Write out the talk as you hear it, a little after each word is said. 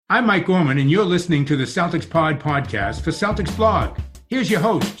I'm Mike Gorman, and you're listening to the Celtics Pod podcast for Celtics Blog. Here's your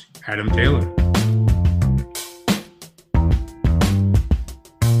host, Adam Taylor.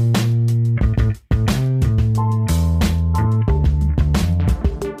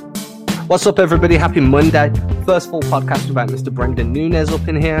 What's up, everybody? Happy Monday. First full podcast without Mr. Brendan Nunes up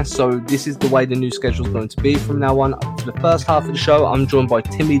in here. So this is the way the new schedule is going to be from now on. For the first half of the show, I'm joined by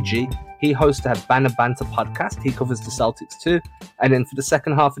Timmy G. He hosts a Banner Banter podcast. He covers the Celtics too. And then for the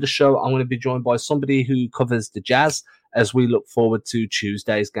second half of the show, I'm going to be joined by somebody who covers the Jazz as we look forward to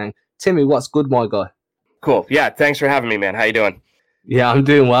Tuesday's game. Timmy, what's good, my guy? Cool. Yeah, thanks for having me, man. How you doing? Yeah, I'm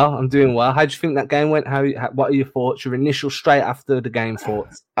doing well. How do you think that game went? What are your thoughts? Your initial straight after the game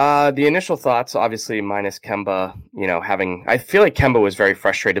thoughts? The initial thoughts, obviously, minus Kemba. I feel like Kemba was very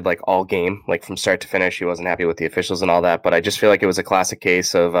frustrated, like all game, like from start to finish. He wasn't happy with the officials and all that. But I just feel like it was a classic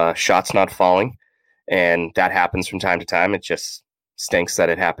case of shots not falling, and that happens from time to time. It just stinks that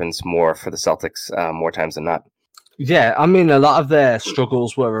it happens more for the Celtics more times than not. Yeah, I mean, a lot of their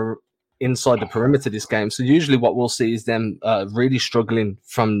struggles were inside the perimeter this game. So usually what we'll see is them really struggling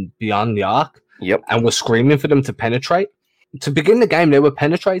from beyond the arc. Yep. And we're screaming for them to penetrate. To begin the game, they were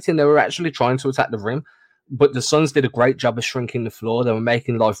penetrating. They were actually trying to attack the rim. But the Suns did a great job of shrinking the floor. They were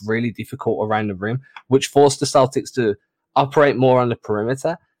making life really difficult around the rim, which forced the Celtics to operate more on the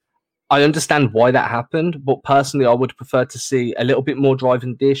perimeter. I understand why that happened, but personally, I would prefer to see a little bit more drive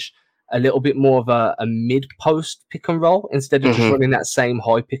and dish, a little bit more of a mid-post pick and roll instead of just running that same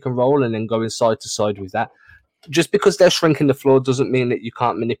high pick and roll and then going side to side with that. Just because they're shrinking the floor doesn't mean that you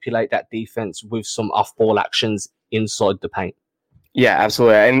can't manipulate that defense with some off-ball actions inside the paint. Yeah,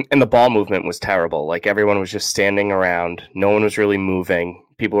 absolutely. And the ball movement was terrible. Like, everyone was just standing around. No one was really moving.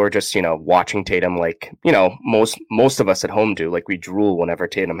 People were just, watching Tatum like, most of us at home do. Like, we drool whenever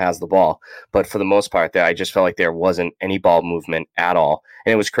Tatum has the ball. But for the most part, I just felt like there wasn't any ball movement at all.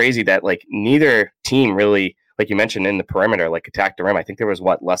 And it was crazy that, like, neither team really, like you mentioned, in the perimeter, like, attacked the rim. I think there was,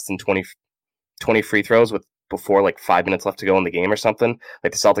 less than 20 free throws before, 5 minutes left to go in the game or something.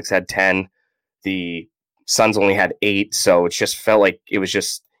 Like, the Celtics had 10. The Suns only had 8. So it just felt like it was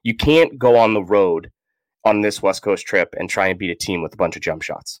just, you can't go on the road on this West Coast trip and try and beat a team with a bunch of jump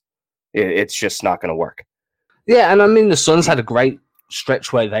shots. It's just not going to work. Yeah, and I mean, the Suns had a great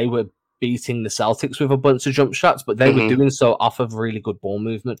stretch where they were beating the Celtics with a bunch of jump shots, but they were doing so off of really good ball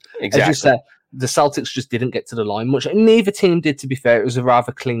movement. Exactly. As you said, the Celtics just didn't get to the line much. And neither team did, to be fair. It was a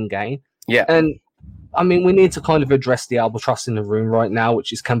rather clean game. Yeah. And I mean, we need to kind of address the albatross in the room right now,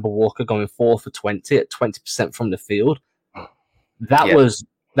 which is Kemba Walker going 4 for 20 at 20% from the field.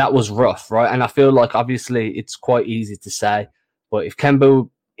 That was rough, right? And I feel like obviously it's quite easy to say, but if Kemba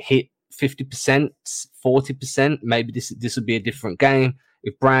hit 50%, 40%, maybe this would be a different game.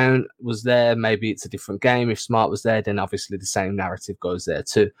 If Brown was there, maybe it's a different game. If Smart was there, then obviously the same narrative goes there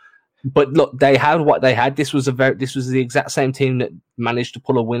too. But look, they had what they had. This was the exact same team that managed to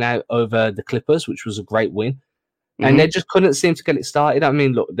pull a win out over the Clippers, which was a great win. And they just couldn't seem to get it started. I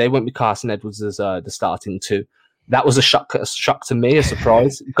mean, look, they went with Carson Edwards as the starting two. That was a shock to me, a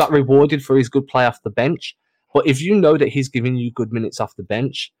surprise. Got rewarded for his good play off the bench. But if you know that he's giving you good minutes off the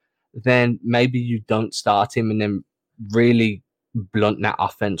bench, then maybe you don't start him and then really blunt that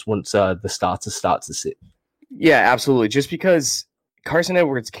offense once the starters start to sit. Yeah, absolutely. Just because Carson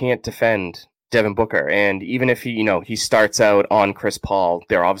Edwards can't defend Devin Booker, and even if he starts out on Chris Paul,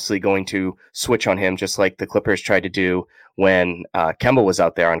 they're obviously going to switch on him, just like the Clippers tried to do when Kemba was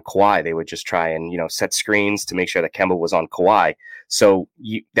out there on Kawhi. They would just try and set screens to make sure that Kemba was on Kawhi. So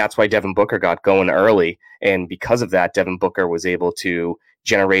that's why Devin Booker got going early, and because of that, Devin Booker was able to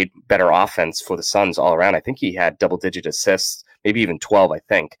generate better offense for the Suns all around. I think he had double-digit assists, maybe even 12. I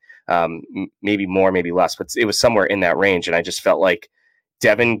think maybe more, maybe less, but it was somewhere in that range. And I just felt like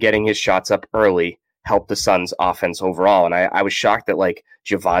Devin getting his shots up early helped the Suns' offense overall. And I was shocked that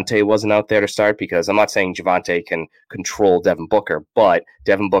Javonte wasn't out there to start, because I'm not saying Javonte can control Devin Booker, but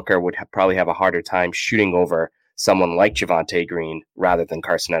Devin Booker would probably have a harder time shooting over someone like Javonte Green rather than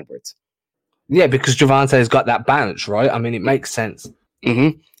Carson Edwards. Yeah, because Javonte's got that bounce, right? I mean, it makes sense.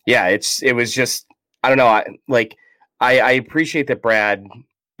 Yeah, it was just, I don't know. I appreciate that Brad,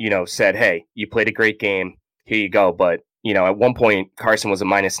 said, hey, you played a great game. Here you go. But at one point, Carson was a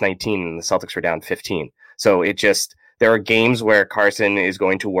minus 19 and the Celtics were down 15. So there are games where Carson is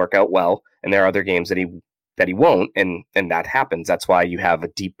going to work out well, and there are other games that he won't, and that happens. That's why you have a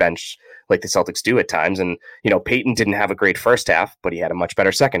deep bench like the Celtics do at times. And, Peyton didn't have a great first half, but he had a much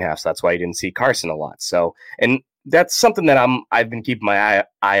better second half. So that's why you didn't see Carson a lot. So, and that's something that I've been keeping my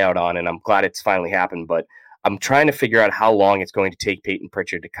eye out on, and I'm glad it's finally happened. But I'm trying to figure out how long it's going to take Peyton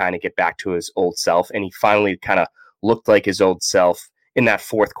Pritchard to kind of get back to his old self. And he finally kind of looked like his old self in that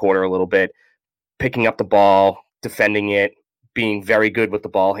fourth quarter a little bit, picking up the ball, defending it, being very good with the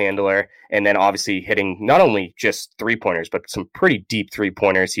ball handler, and then obviously hitting not only just three-pointers, but some pretty deep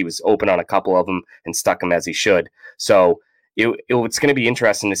three-pointers. He was open on a couple of them and stuck them as he should. So it's going to be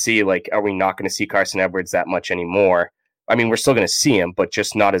interesting to see, like, are we not going to see Carson Edwards that much anymore? I mean, we're still going to see him, but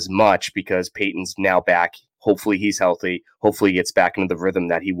just not as much because Peyton's now back. Hopefully he's healthy. Hopefully he gets back into the rhythm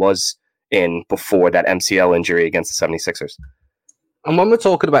that he was in before that MCL injury against the 76ers. And when we're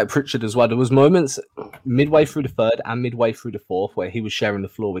talking about Pritchard as well, there was moments midway through the third and midway through the fourth where he was sharing the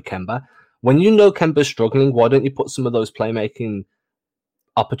floor with Kemba. When you know Kemba's struggling, why don't you put some of those playmaking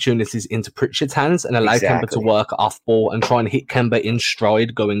opportunities into Pritchard's hands and allow Kemba to work off ball and try and hit Kemba in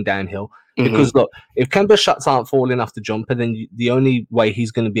stride going downhill? Because look, if Kemba's shots aren't falling off the jumper, then the only way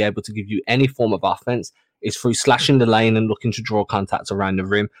he's going to be able to give you any form of offense is through slashing the lane and looking to draw contacts around the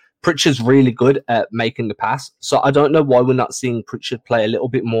rim. Pritchard's really good at making the pass, so I don't know why we're not seeing Pritchard play a little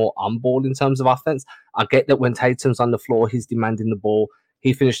bit more on ball in terms of offense. I get that when Tatum's on the floor, he's demanding the ball.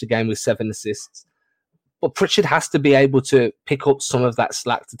 He finished the game with 7 assists. But Pritchard has to be able to pick up some of that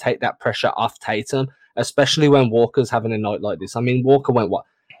slack to take that pressure off Tatum, especially when Walker's having a night like this. I mean, Walker went what?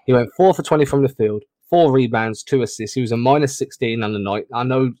 He went 4 for 20 from the field, 4 rebounds, 2 assists. He was a minus 16 on the night. I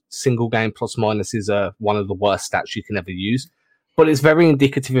know single game plus minus is one of the worst stats you can ever use, but it's very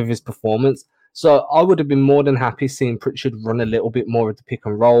indicative of his performance. So I would have been more than happy seeing Pritchard run a little bit more of the pick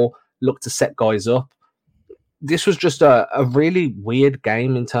and roll, look to set guys up. This was just a really weird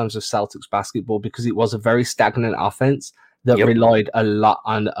game in terms of Celtics basketball because it was a very stagnant offense that relied a lot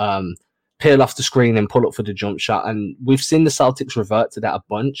on peel off the screen and pull up for the jump shot. And we've seen the Celtics revert to that a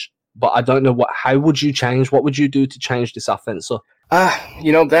bunch, but I don't know how would you change? What would you do to change this offense? So,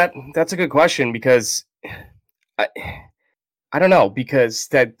 that's a good question because I don't know, because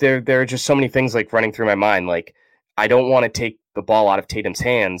there are just so many things like running through my mind. Like, I don't want to take the ball out of Tatum's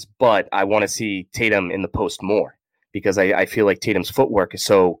hands, but I want to see Tatum in the post more because I feel like Tatum's footwork is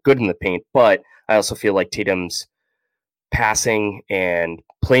so good in the paint, but I also feel like Tatum's passing and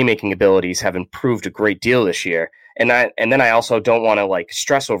playmaking abilities have improved a great deal this year. And then I also don't want to like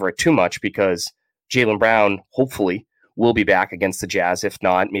stress over it too much because Jaylen Brown hopefully will be back against the Jazz. If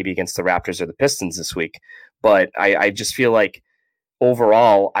not, maybe against the Raptors or the Pistons this week. But I just feel like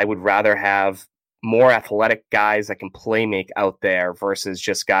overall, I would rather have more athletic guys that can play make out there versus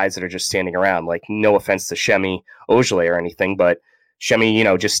just guys that are just standing around. Like, no offense to Shemi Ojeleye or anything, but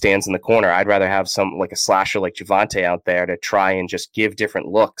Shemi, just stands in the corner. I'd rather have some like a slasher like Javonte out there to try and just give different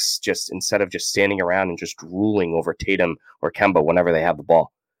looks, just instead of just standing around and just drooling over Tatum or Kemba whenever they have the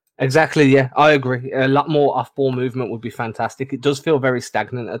ball. Exactly, yeah, I agree. A lot more off-ball movement would be fantastic. It does feel very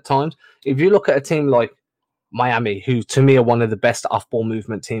stagnant at times. If you look at a team like Miami, who to me are one of the best off-ball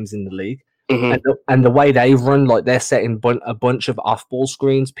movement teams in the league, and the way they run, like they're setting a bunch of off-ball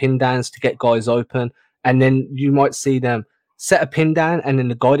screens, pin downs to get guys open, and then you might see them set a pin down, and then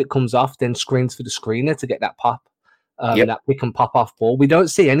the guy that comes off then screens for the screener to get that pop, that pick and pop off ball. We don't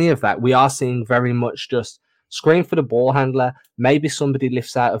see any of that. We are seeing very much just screen for the ball handler. Maybe somebody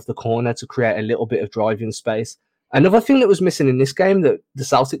lifts out of the corner to create a little bit of driving space. Another thing that was missing in this game that the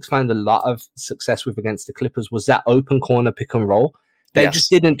Celtics found a lot of success with against the Clippers was that open corner pick and roll. They just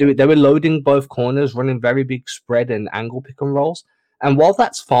didn't do it. They were loading both corners, running very big spread and angle pick and rolls. And while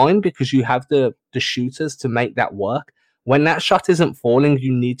that's fine because you have the shooters to make that work, when that shot isn't falling,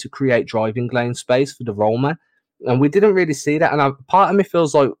 you need to create driving lane space for the roll man. And we didn't really see that. And part of me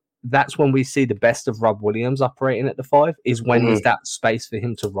feels like that's when we see the best of Rob Williams operating at the 5, is when there's that space for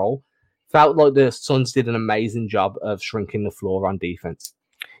him to roll. Felt like the Suns did an amazing job of shrinking the floor on defense.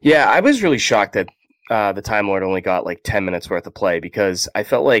 Yeah, I was really shocked that the Time Lord only got like 10 minutes worth of play because I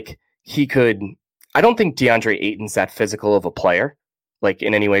felt like he could. I don't think DeAndre Ayton's that physical of a player, like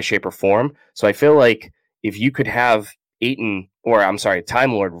in any way, shape, or form. So I feel like if you could have Time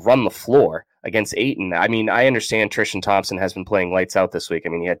Lord run the floor against Ayton. I mean, I understand Tristan Thompson has been playing lights out this week. I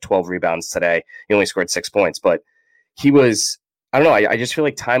mean, he had 12 rebounds today. He only scored 6 points, but he was. I don't know. I just feel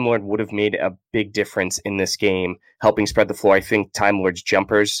like Time Lord would have made a big difference in this game, helping spread the floor. I think Time Lord's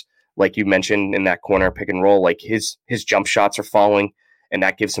jumpers, like you mentioned in that corner pick and roll, like his jump shots are falling, and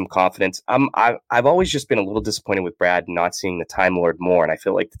that gives him confidence. I've always just been a little disappointed with Brad not seeing the Time Lord more, and I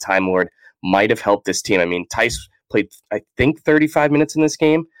feel like the Time Lord might have helped this team. I mean, Tice played, I think, 35 minutes in this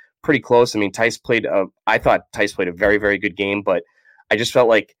game, pretty close. I mean, I thought Tice played a very, very good game, but I just felt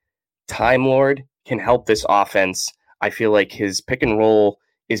like Time Lord can help this offense. I feel like his pick and roll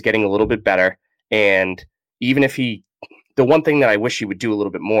is getting a little bit better. And even if the one thing that I wish he would do a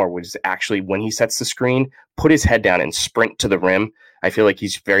little bit more was actually when he sets the screen, put his head down and sprint to the rim. I feel like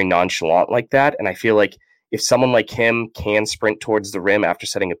he's very nonchalant like that. And I feel like if someone like him can sprint towards the rim after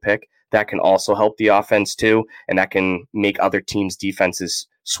setting a pick, that can also help the offense too, and that can make other teams' defenses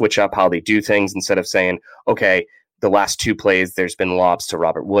switch up how they do things instead of saying, okay, the last 2 plays, there's been lobs to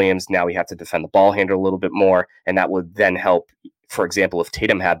Robert Williams. Now we have to defend the ball handler a little bit more, and that would then help. For example, if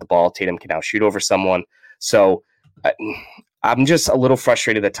Tatum had the ball, Tatum can now shoot over someone. So I'm just a little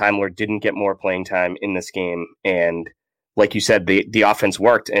frustrated that Time Lord didn't get more playing time in this game. And like you said, the offense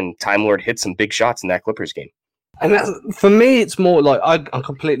worked, and Time Lord hit some big shots in that Clippers game. And that's, for me, it's more like I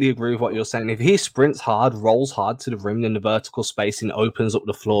completely agree with what you're saying. If he sprints hard, rolls hard to the rim, then the vertical spacing opens up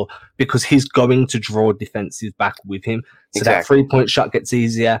the floor because he's going to draw defenses back with him. So Exactly. that 3-point shot gets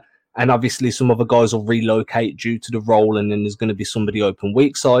easier. And obviously some other guys will relocate due to the roll, and then there's going to be somebody open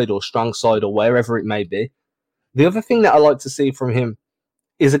weak side or strong side or wherever it may be. The other thing that I like to see from him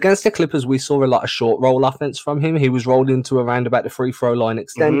is against the Clippers, we saw a lot of short roll offense from him. He was rolling to around about the free throw line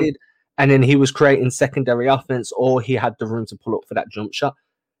extended. And then he was creating secondary offense, or he had the room to pull up for that jump shot.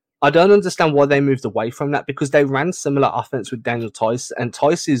 I don't understand why they moved away from that, because they ran similar offense with Daniel Theis. And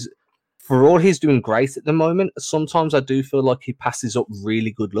Theis is, for all he's doing great at the moment, sometimes I do feel like he passes up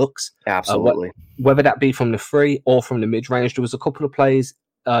really good looks. Absolutely. Whether that be from the free or from the mid-range. There was a couple of plays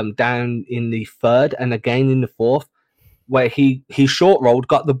down in the third and again in the fourth where he short rolled,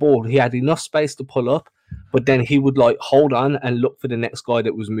 got the ball. He had enough space to pull up, but then he would like hold on and look for the next guy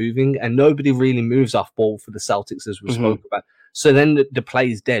that was moving, and nobody really moves off ball for the Celtics, as we spoke about. So then the play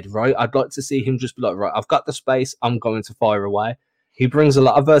is dead, right? I'd like to see him just be like, right, I've got the space, I'm going to fire away. He brings a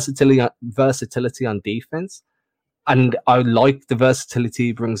lot of versatility on defense, and I like the versatility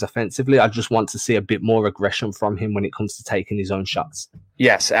he brings offensively. I just want to see a bit more aggression from him when it comes to taking his own shots.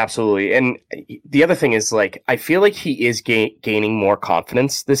 Yes, absolutely. And the other thing is, like, I feel like he is gaining more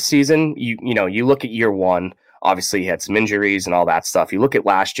confidence this season. You look at year one, obviously he had some injuries and all that stuff. You look at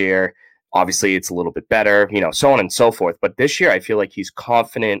last year, obviously it's a little bit better, so on and so forth. But this year I feel like he's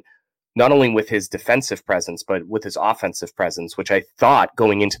confident not only with his defensive presence, but with his offensive presence, which I thought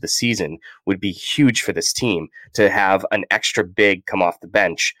going into the season would be huge for this team, to have an extra big come off the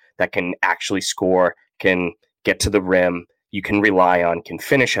bench that can actually score, can get to the rim, you can rely on, can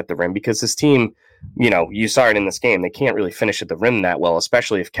finish at the rim, because this team, you saw it in this game, they can't really finish at the rim that well,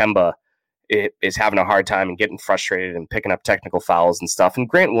 especially if Kemba is having a hard time and getting frustrated and picking up technical fouls and stuff. And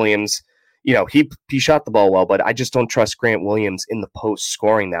Grant Williams, he shot the ball well, but I just don't trust Grant Williams in the post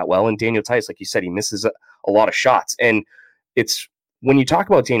scoring that well. And Daniel Theis, like you said, he misses a lot of shots. And it's, when you talk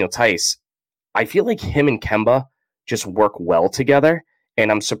about Daniel Theis, I feel like him and Kemba just work well together.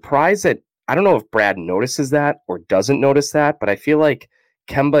 And I'm surprised that, I don't know if Brad notices that or doesn't notice that, but I feel like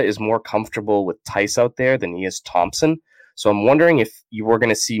Kemba is more comfortable with Theis out there than he is Thompson. So I'm wondering if you were going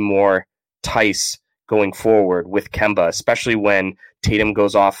to see more Theis going forward with Kemba, especially when Tatum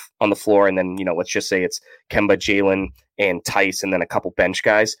goes off on the floor, and then, let's just say it's Kemba, Jalen, and Theis, and then a couple bench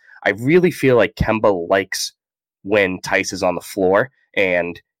guys. I really feel like Kemba likes when Theis is on the floor,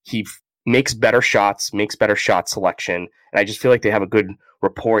 and he makes better shots, makes better shot selection, and I just feel like they have a good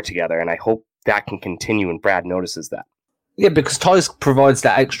rapport together, and I hope that can continue, and Brad notices that. Yeah, because Theis provides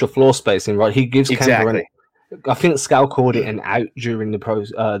that extra floor spacing, right? He gives Kemba I think Scal called it an out during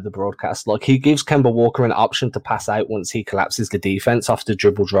the broadcast. Like, he gives Kemba Walker an option to pass out once he collapses the defense off the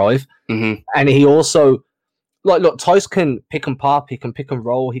dribble drive. And he also, Theis can pick and pop, he can pick and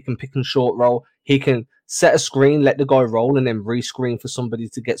roll, he can pick and short roll, he can set a screen, let the guy roll, and then re-screen for somebody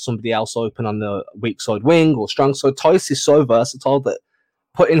to get somebody else open on the weak side wing or strong side. Theis is so versatile that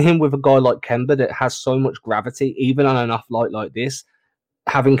putting him with a guy like Kemba that has so much gravity, even on an off light like this,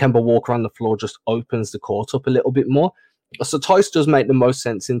 having Kemba Walker on the floor just opens the court up a little bit more. So Theis does make the most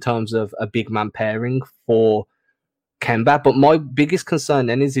sense in terms of a big man pairing for Kemba. But my biggest concern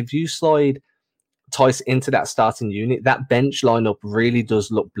then is if you slide Theis into that starting unit, that bench lineup really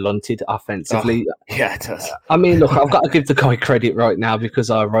does look blunted offensively. Yeah, it does. I mean, look, I've got to give the guy credit right now because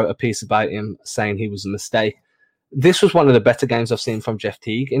I wrote a piece about him saying he was a mistake. This was one of the better games I've seen from Jeff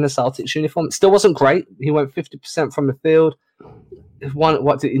Teague in a Celtics uniform. It still wasn't great. He went 50% from the field.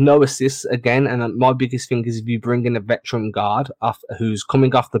 No assists again, and my biggest thing is if you bring in a veteran guard who's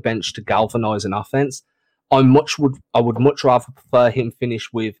coming off the bench to galvanize an offense, I would much rather prefer him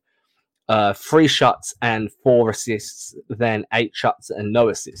finish with 3 shots and 4 assists than 8 shots and no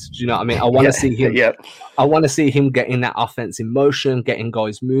assists. Do you know what I mean? I want to see him. I want to see him getting that offense in motion, getting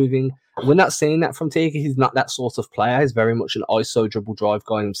guys moving. We're not seeing that from Teague. He's not that sort of player. He's very much an ISO dribble drive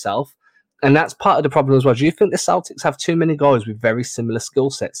guy himself. And that's part of the problem as well. Do you think the Celtics have too many guys with very similar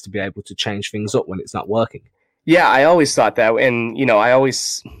skill sets to be able to change things up when it's not working? Yeah, I always thought that. And, I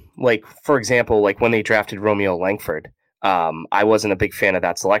always, for example, when they drafted Romeo Langford, I wasn't a big fan of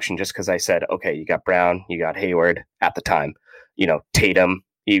that selection just because I said, okay, you got Brown, you got Hayward at the time, Tatum,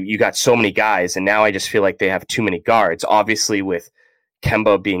 you got so many guys, and now I just feel like they have too many guards. Obviously, with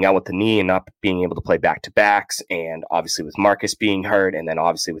Kemba being out with the knee and not being able to play back-to-backs, and obviously with Marcus being hurt, and then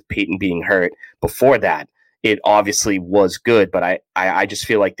obviously with Peyton being hurt before that, it obviously was good, but I just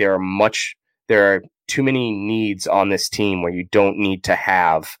feel like there are too many needs on this team where you don't need to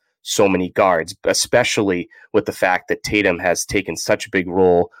have so many guards, especially with the fact that Tatum has taken such a big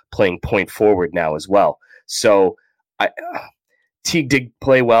role playing point forward now as well. So Teague did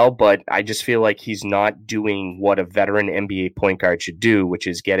play well, but I just feel like he's not doing what a veteran NBA point guard should do, which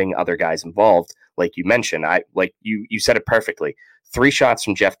is getting other guys involved. Like you mentioned, you said it perfectly. 3 shots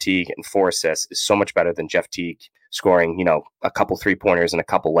from Jeff Teague and 4 assists is so much better than Jeff Teague scoring, a couple 3-pointers and a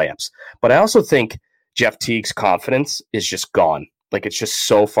couple layups. But I also think Jeff Teague's confidence is just gone. Like, it's just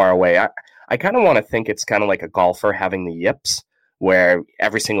so far away. I kind of want to think it's kind of like a golfer having the yips, where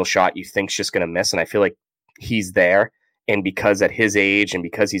every single shot you think's just going to miss. And I feel like he's there. And because at his age and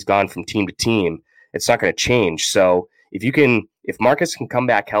because he's gone from team to team, it's not going to change. So if Marcus can come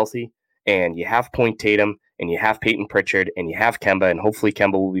back healthy and you have Point Tatum and you have Peyton Pritchard and you have Kemba, and hopefully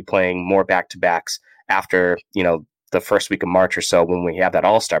Kemba will be playing more back-to-backs after, the first week of March or so when we have that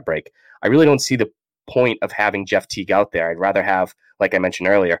All-Star break, I really don't see the point of having Jeff Teague out there. I'd rather have, like I mentioned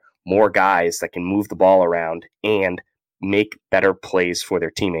earlier, more guys that can move the ball around and make better plays for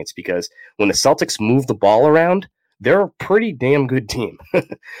their teammates, because when the Celtics move the ball around, they're a pretty damn good team.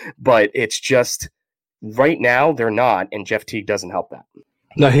 But it's just right now they're not, and Jeff Teague doesn't help that.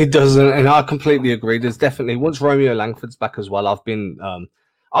 No, he doesn't, and I completely agree. There's definitely, once Romeo Langford's back as well,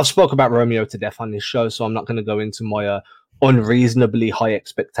 I've spoke about Romeo to death on this show, so I'm not going to go into my unreasonably high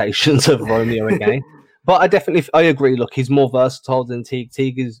expectations of Romeo again. But I agree. Look, he's more versatile than Teague.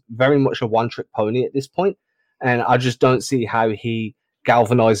 Teague is very much a one-trick pony at this point, and I just don't see how he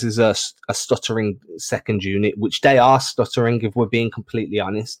galvanizes a stuttering second unit, which they are stuttering, if we're being completely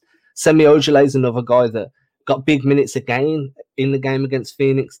honest. Semi Ojeleye is another guy that got big minutes again in the game against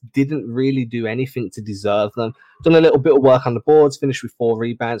Phoenix, didn't really do anything to deserve them. Done a little bit of work on the boards, finished with 4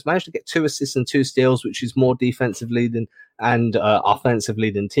 rebounds, managed to get 2 assists and 2 steals, which is more defensively and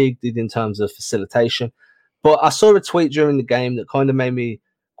offensively than Teague did in terms of facilitation. But I saw a tweet during the game that kind of made me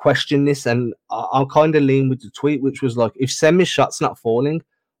question this, and I'll kind of lean with the tweet, which was like, if Semi's shot's not falling,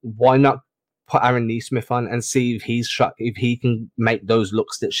 why not put Aaron Nesmith on and see if he can make those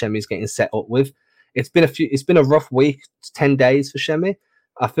looks that Shemi's getting set up with. It's been a rough week, 10 days for Shemi.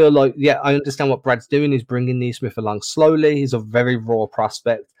 I feel like, I understand what Brad's doing. He's bringing Nesmith along slowly. He's a very raw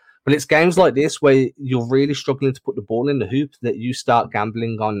prospect. But it's games like this where you're really struggling to put the ball in the hoop that you start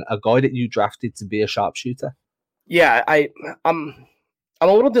gambling on a guy that you drafted to be a sharpshooter. Yeah, I'm a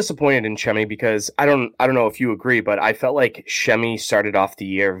little disappointed in Shemi because I don't know if you agree, but I felt like Shemi started off the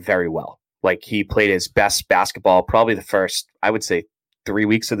year very well. Like, he played his best basketball probably the first, I would say, 3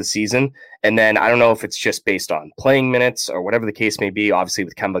 weeks of the season. And then I don't know if it's just based on playing minutes or whatever the case may be. Obviously,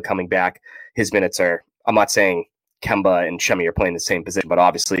 with Kemba coming back, his minutes are, I'm not saying Kemba and Shemi are playing the same position, but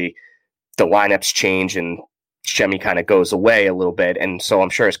obviously the lineups change and Shemi kind of goes away a little bit. And so I'm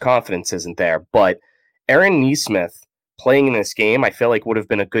sure his confidence isn't there. But Aaron Nesmith playing in this game, I feel like would have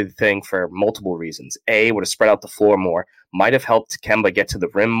been a good thing for multiple reasons. A, would have spread out the floor more, might have helped Kemba get to the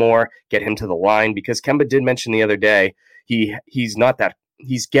rim more, get him to the line, because Kemba did mention the other day, he's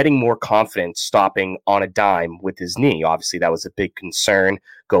getting more confident stopping on a dime with his knee. Obviously, that was a big concern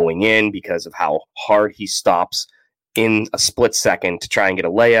going in because of how hard he stops in a split second to try and get a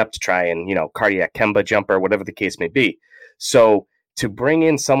layup, to try and, cardiac Kemba jumper, whatever the case may be. So to bring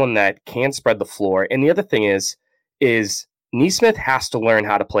in someone that can spread the floor, and the other thing is Nesmith has to learn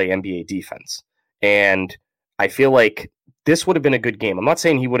how to play NBA defense. And I feel like this would have been a good game. I'm not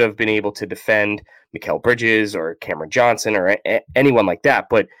saying he would have been able to defend Mikal Bridges or Cameron Johnson or anyone like that,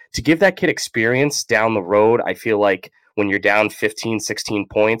 but to give that kid experience down the road, I feel like when you're down 15, 16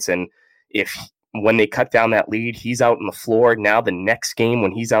 points, and when they cut down that lead, he's out on the floor. Now the next game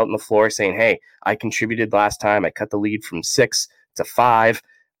when he's out on the floor saying, hey, I contributed last time. I cut the lead from 6 to 5.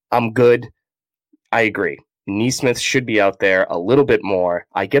 I'm good. I agree. Nesmith should be out there a little bit more.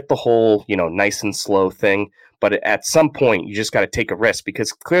 I get the whole, nice and slow thing, but at some point you just got to take a risk,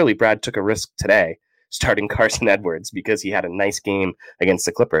 because clearly Brad took a risk today starting Carson Edwards because he had a nice game against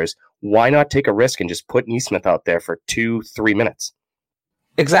the Clippers. Why not take a risk and just put Nesmith out there for 2-3 minutes?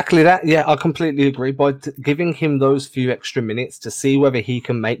 Exactly that. Yeah, I completely agree. By giving him those few extra minutes to see whether he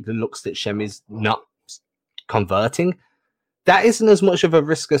can make the looks that Shemi's not converting, that isn't as much of a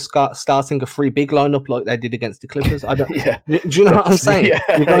risk as starting a 3 big lineup like they did against the Clippers. I don't. Yeah. Do you know what I'm saying? Yeah,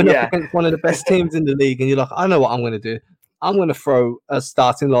 You're going yeah. up against one of the best teams in the league, and you're like, I know what I'm going to do. I'm going to throw a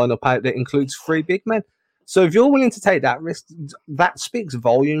starting lineup out that includes 3 big men. So if you're willing to take that risk, that speaks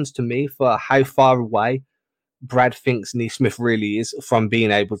volumes to me for how far away Brad thinks Nesmith really is from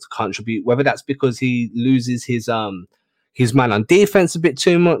being able to contribute. Whether that's because he loses his man on defense a bit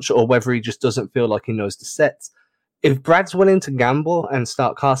too much, or whether he just doesn't feel like he knows the sets. If Brad's willing to gamble and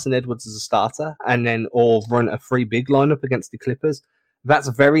start Carson Edwards as a starter and then or run a 3 big lineup against the Clippers, that's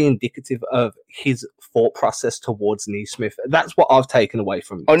very indicative of his thought process towards Nesmith. That's what I've taken away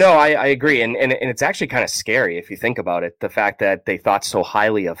from this. Oh, no, I agree. And it's actually kind of scary if you think about it. The fact that they thought so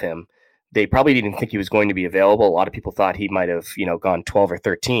highly of him. They probably didn't think he was going to be available. A lot of people thought he might have, gone 12 or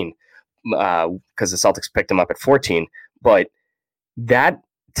 13 because the Celtics picked him up at 14. But that,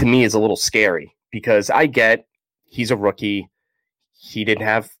 to me, is a little scary because I get he's a rookie. He didn't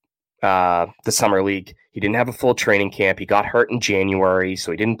have the summer league. He didn't have a full training camp. He got hurt in January,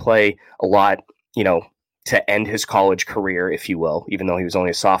 so he didn't play a lot, to end his college career, if you will, even though he was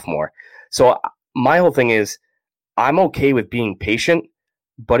only a sophomore. So my whole thing is I'm okay with being patient,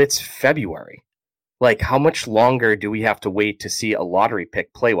 but it's February. Like, how much longer do we have to wait to see a lottery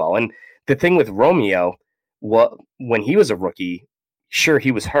pick play well? And the thing with Romeo, when he was a rookie, sure,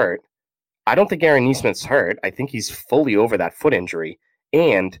 he was hurt. I don't think Aaron Nesmith's hurt. I think he's fully over that foot injury.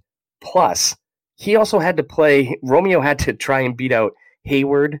 And plus, he also had to play, Romeo had to try and beat out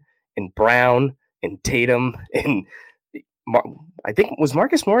Hayward and Brown and Tatum. And I think, was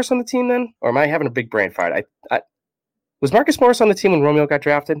Marcus Morris on the team then? Or am I having a big brain fart? Was Marcus Morris on the team when Romeo got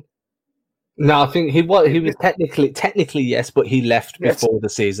drafted? No, I think he was technically yes, but he left before the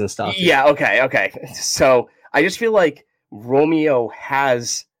season started. Yeah, okay. So I just feel like Romeo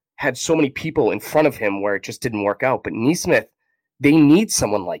has had so many people in front of him where it just didn't work out. But Nesmith, they need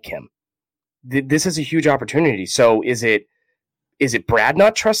someone like him. This is a huge opportunity. So is it Brad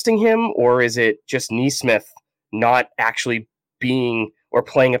not trusting him, or is it just Nesmith not actually being or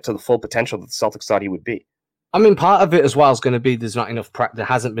playing up to the full potential that the Celtics thought he would be? I mean, part of it as well is going to be there's not enough practice. There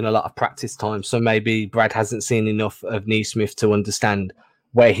hasn't been a lot of practice time, so maybe Brad hasn't seen enough of Nesmith to understand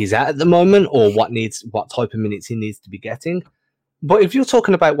where he's at the moment or what type of minutes he needs to be getting. But if you're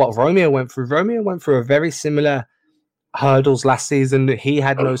talking about what Romeo went through a very similar hurdles last season. He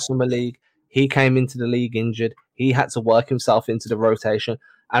had no summer league. He came into the league injured. He had to work himself into the rotation.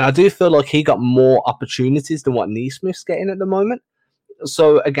 And I do feel like he got more opportunities than what Nesmith's getting at the moment.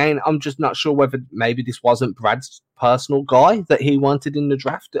 So, again, I'm just not sure whether maybe this wasn't Brad's personal guy that he wanted in the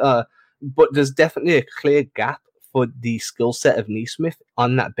draft. But there's definitely a clear gap for the skill set of Nesmith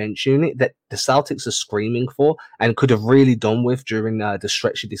on that bench unit that the Celtics are screaming for and could have really done with during the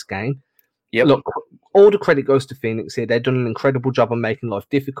stretch of this game. Yep. Look, all the credit goes to Phoenix here. They've done an incredible job on making life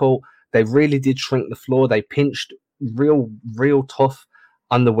difficult. They really did shrink the floor. They pinched real tough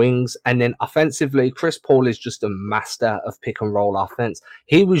on the wings. And then offensively, Chris Paul is just a master of pick and roll offense.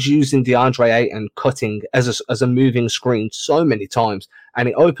 He was using DeAndre Ayton cutting as a moving screen so many times, and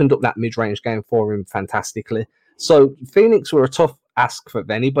it opened up that mid-range game for him fantastically. So Phoenix were a tough ask for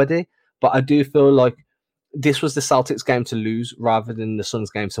anybody, but I do feel like this was the Celtics game to lose rather than the Suns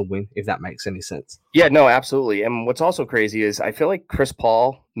game to win, if that makes any sense. Yeah, no, absolutely. And what's also crazy is I feel like Chris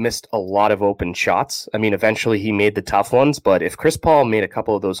Paul missed a lot of open shots. I mean, eventually he made the tough ones, but if Chris Paul made a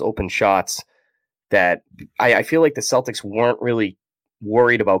couple of those open shots, that I feel like the Celtics weren't really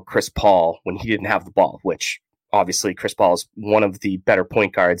worried about Chris Paul when he didn't have the ball, which obviously Chris Paul is one of the better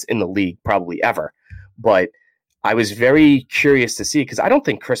point guards in the league probably ever. But I was very curious to see, because I don't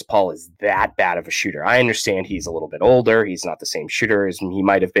think Chris Paul is that bad of a shooter. I understand he's a little bit older. He's not the same shooter as he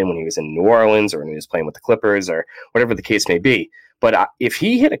might have been when he was in New Orleans or when he was playing with the Clippers or whatever the case may be. But if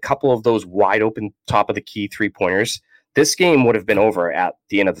he hit a couple of those wide open top of the key 3-pointers, this game would have been over at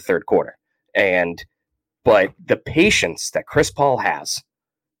the end of the third quarter. But the patience that Chris Paul has,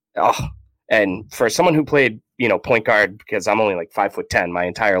 and for someone who played, point guard, because I'm only like 5'10" my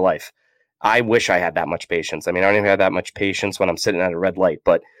entire life, I wish I had that much patience. I mean, I don't even have that much patience when I'm sitting at a red light,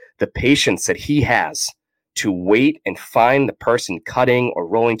 but the patience that he has to wait and find the person cutting or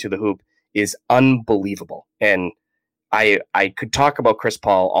rolling to the hoop is unbelievable. And I could talk about Chris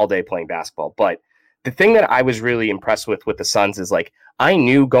Paul all day playing basketball, but the thing that I was really impressed with the Suns is, like, I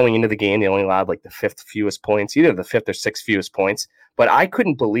knew going into the game they only allowed like the 5th fewest points, either the 5th or 6th fewest points, but I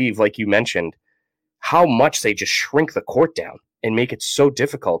couldn't believe, like you mentioned, how much they just shrink the court down and make it so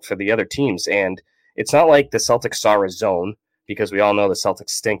difficult for the other teams. And it's not like the Celtics saw a zone, because we all know the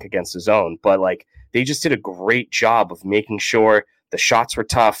Celtics stink against the zone, but like they just did a great job of making sure the shots were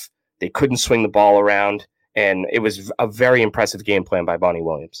tough. They couldn't swing the ball around. And it was a very impressive game plan by Bonnie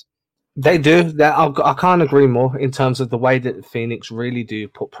Williams. They do. I can't agree more in terms of the way that Phoenix really do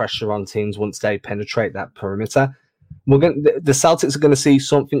put pressure on teams once they penetrate that perimeter. The Celtics are going to see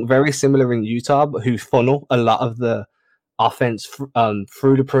something very similar in Utah, but who funnel a lot of the offense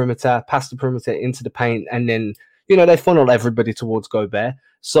through the perimeter, past the perimeter into the paint, and then they funnel everybody towards Gobert.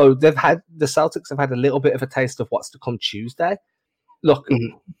 So the Celtics have had a little bit of a taste of what's to come Tuesday. Look,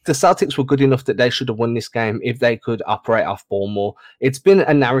 the Celtics were good enough that they should have won this game if they could operate off ball more. It's been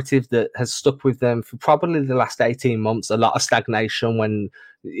a narrative that has stuck with them for probably the last 18 months, a lot of stagnation when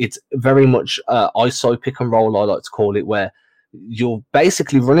it's very much ISO pick and roll, I like to call it, where you're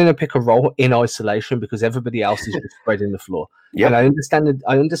basically running a pick and roll in isolation because everybody else is just spreading the floor. Yep. And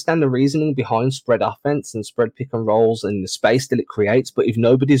I understand the reasoning behind spread offense and spread pick and rolls and the space that it creates, but if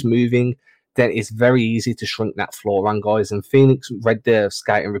nobody's moving, then it's very easy to shrink that floor around guys. And Phoenix read their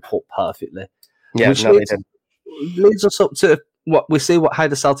scouting report perfectly. Yeah, which leads us up to what we see how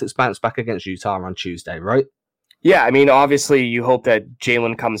the Celtics bounce back against Utah on Tuesday, right? Yeah, I mean, obviously you hope that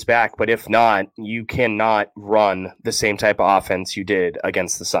Jalen comes back, but if not, you cannot run the same type of offense you did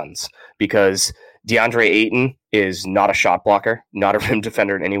against the Suns because DeAndre Ayton is not a shot blocker, not a rim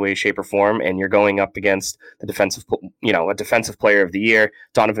defender in any way, shape, or form, and you're going up against a defensive player of the year.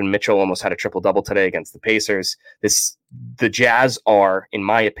 Donovan Mitchell almost had a triple-double today against the Pacers. The Jazz are, in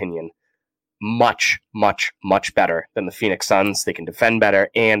my opinion, much, much, much better than the Phoenix Suns. They can defend better,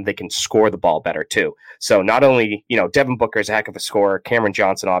 and they can score the ball better, too. So not only, Devin Booker is a heck of a scorer. Cameron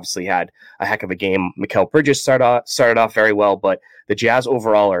Johnson obviously had a heck of a game. Mikal Bridges started off very well, but the Jazz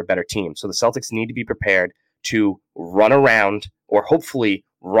overall are a better team. So the Celtics need to be prepared to run around, or hopefully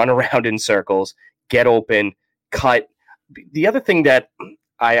run around in circles, get open, cut. The other thing that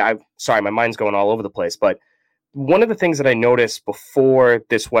sorry, my mind's going all over the place, but one of the things that I noticed before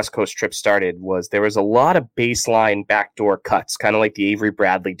this West Coast trip started was there was a lot of baseline backdoor cuts, kind of like the Avery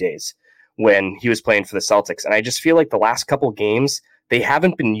Bradley days when he was playing for the Celtics. And I just feel like the last couple of games, they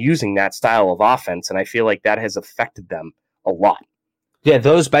haven't been using that style of offense, and I feel like that has affected them a lot. Yeah,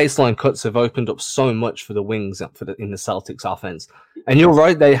 those baseline cuts have opened up so much for the wings in the Celtics offense. And you're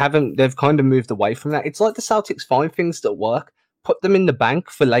right, they've kind of moved away from that. It's like the Celtics find things that work, put them in the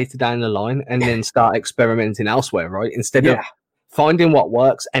bank for later down the line, and then start experimenting elsewhere, right? Instead of finding what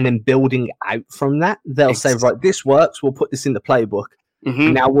works and then building out from that, they'll say, right, this works, we'll put this in the playbook.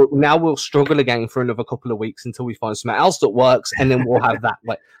 Mm-hmm. Now we'll struggle again for another couple of weeks until we find something else that works, and then we'll have that.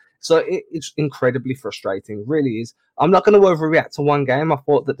 So it's incredibly frustrating, really is. I'm not going to overreact to one game. I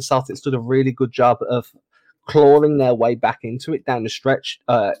thought that the Celtics did a really good job of clawing their way back into it down the stretch.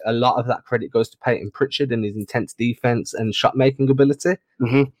 A lot of that credit goes to Peyton Pritchard and his intense defense and shot-making ability.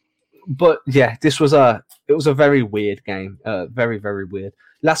 Mm-hmm. But yeah, it was a very weird game. Very, very weird.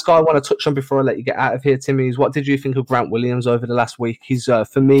 Last guy I want to touch on before I let you get out of here, Timmy, is what did you think of Grant Williams over the last week?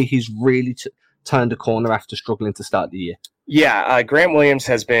 For me, he's really turned a corner after struggling to start the year. Yeah, Grant Williams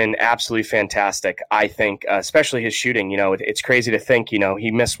has been absolutely fantastic, I think, especially his shooting. It's crazy to think,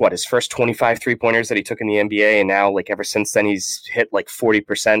 he missed, his first 25 three-pointers that he took in the NBA, and now, ever since then, he's hit,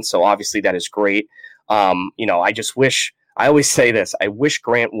 40%, so obviously that is great. I just wish, I always say this, I wish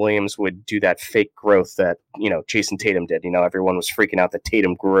Grant Williams would do that fake growth that, Jason Tatum did. Everyone was freaking out that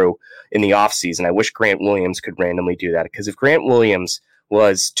Tatum grew in the offseason. I wish Grant Williams could randomly do that, because if Grant Williams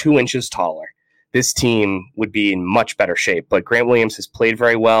was 2 inches taller, this team would be in much better shape. But Grant Williams has played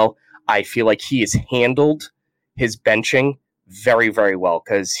very well. I feel like he has handled his benching very, very well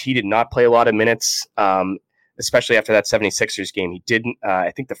because he did not play a lot of minutes, especially after that 76ers game. He didn't,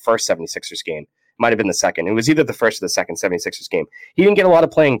 I think the first 76ers game, might have been the second. It was either the first or the second 76ers game. He didn't get a lot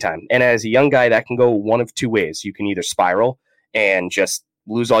of playing time. And as a young guy, that can go one of two ways. You can either spiral and just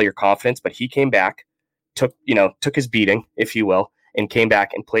lose all your confidence, but he came back, took his beating, if you will, and came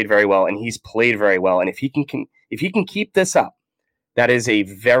back and played very well, and he's played very well. And if he can keep this up, that is a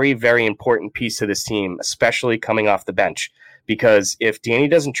very, very important piece to this team, especially coming off the bench. Because if Danny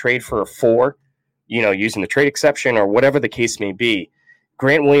doesn't trade for a 4, using the trade exception or whatever the case may be,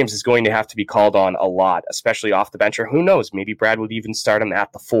 Grant Williams is going to have to be called on a lot, especially off the bench. Or who knows, maybe Brad would even start him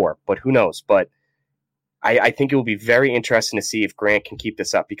at the 4, but who knows? But I think it will be very interesting to see if Grant can keep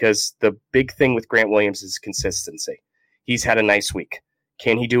this up, because the big thing with Grant Williams is consistency. He's had a nice week.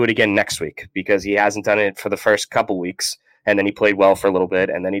 Can he do it again next week? Because he hasn't done it for the first couple weeks, and then he played well for a little bit,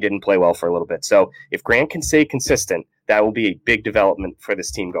 and then he didn't play well for a little bit. So if Grant can stay consistent, that will be a big development for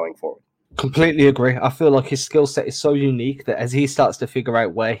this team going forward. Completely agree. I feel like his skill set is so unique that as he starts to figure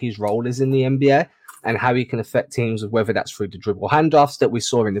out where his role is in the NBA and how he can affect teams, whether that's through the dribble handoffs that we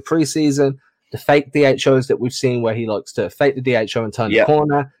saw in the preseason, the fake DHOs that we've seen where he likes to fake the DHO and turn the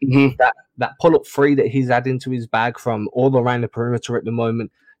corner. Mm-hmm. That pull-up three that he's adding to his bag from all around the perimeter at the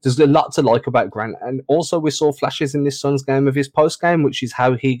moment. There's a lot to like about Grant. And also we saw flashes in this Suns game of his post-game, which is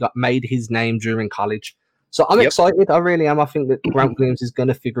how he made his name during college. So I'm excited. I really am. I think that Grant Williams is going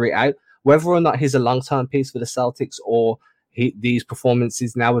to figure it out. Whether or not he's a long-term piece for the Celtics or these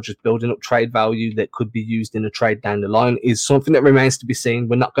performances now are just building up trade value that could be used in a trade down the line is something that remains to be seen.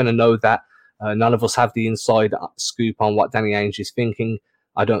 We're not going to know that. None of us have the inside scoop on what Danny Ainge is thinking.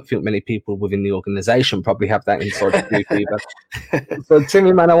 I don't think many people within the organization probably have that inside scoop either. So,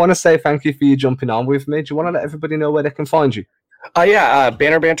 Timmy, man, I want to say thank you for you jumping on with me. Do you want to let everybody know where they can find you?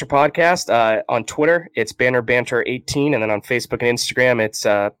 Banner Banter Podcast. On Twitter, it's Banner Banter 18, and then on Facebook and Instagram, it's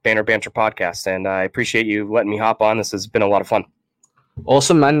Banner Banter Podcast. And I appreciate you letting me hop on. This has been a lot of fun.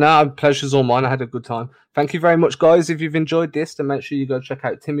 Awesome, man. No, pleasure's all mine. I had a good time. Thank you very much, guys. If you've enjoyed this, then make sure you go check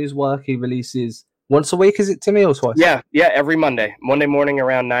out Timmy's work. He releases once a week, is it, Timmy, or twice? Yeah, every Monday. Monday morning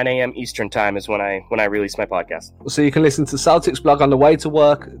around 9 a.m. Eastern time is when I release my podcast. So you can listen to Celtics Blog on the way to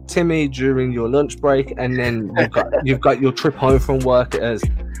work, Timmy during your lunch break, and then you've got your trip home from work as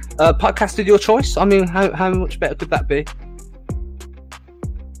podcasted your choice. I mean, how much better could that be?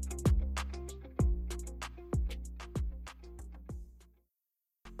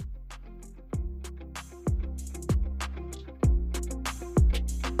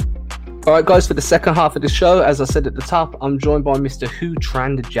 All right, guys, for the second half of the show, as I said at the top, I'm joined by Mr. Hu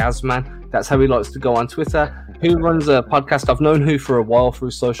Tran, the Jazzman. That's how he likes to go on Twitter. Hu runs a podcast. I've known Hu for a while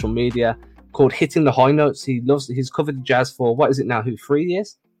through social media called Hitting the High Notes. He's covered the Jazz for, what is it now, Hu, 3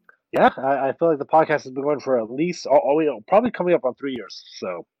 years? Yeah, I feel like the podcast has been going for at least, probably coming up on 3 years.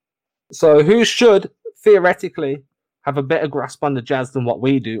 So Hu should, theoretically, have a better grasp on the Jazz than what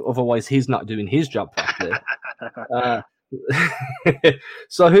we do. Otherwise, he's not doing his job properly.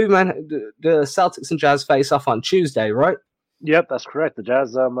 So Hu, man, the Celtics and Jazz face off on Tuesday, right? Yep, that's correct. The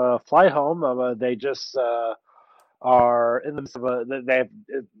Jazz fly home. They just are in the midst of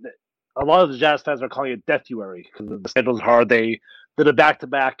a lot of the Jazz fans are calling it Deathuary because the schedule's hard. They did a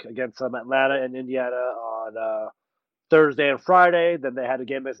back-to-back against Atlanta and Indiana on Thursday and Friday. Then they had a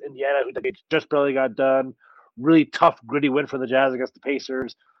game against Indiana, who they just barely got done. Really tough, gritty win for the Jazz against the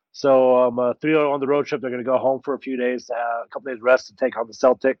Pacers. So 3-0 on the road trip. They're going to go home for a few days to have a couple days rest to take on the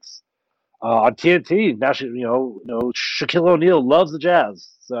Celtics. On TNT, naturally, Shaquille O'Neal loves the Jazz.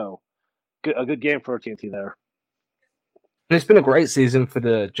 So a good game for TNT there. And it's been a great season for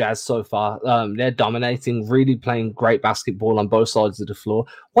the Jazz so far. They're dominating, really playing great basketball on both sides of the floor.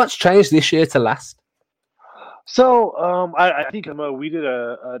 What's changed this year to last? So I think we did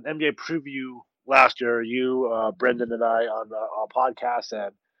an NBA preview last year, you, Brendan, and I on a podcast,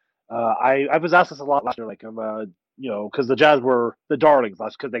 and I was asked this a lot last year, because the Jazz were the darlings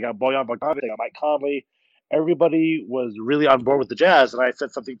last because they got Bojan Bogdanovic, they got Mike Conley. Everybody was really on board with the Jazz, and I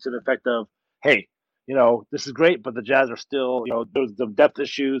said something to the effect of, hey, this is great, but the Jazz are still, there's some depth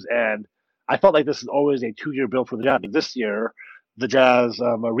issues, and I felt like this is always a 2-year build for the Jazz. This year, the Jazz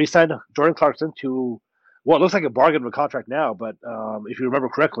re-signed Jordan Clarkson to what looks like a bargain of a contract now, but if you remember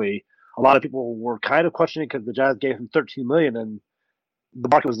correctly, a lot of people were kind of questioning because the Jazz gave him $13 million, and the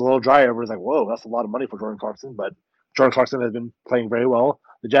market was a little dry. Everyone's like, whoa, that's a lot of money for Jordan Clarkson. But Jordan Clarkson has been playing very well.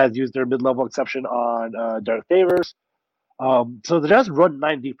 The Jazz used their mid-level exception on Derek Favors. So the Jazz run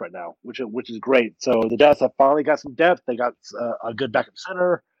 9 deep right now, which is great. So the Jazz have finally got some depth. They got a good backup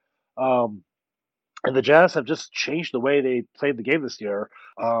center. And the Jazz have just changed the way they played the game this year.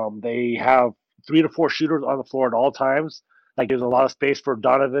 They have 3 to 4 shooters on the floor at all times. That gives a lot of space for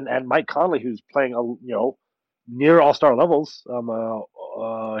Donovan and Mike Conley, who's playing, near all-star levels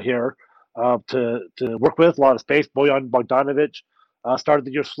here to work with. A lot of space. Bojan Bogdanovic started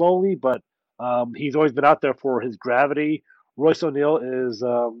the year slowly, but he's always been out there for his gravity. Royce O'Neal is,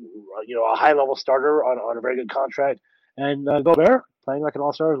 a high-level starter on a very good contract, and Gobert playing like an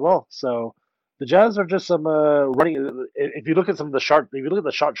all-star as well. So the Jazz are just running. If you look at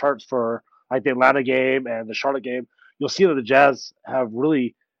the shot charts for like the Atlanta game and the Charlotte game, you'll see that the Jazz have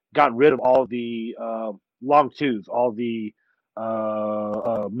really gotten rid of all the long twos, all the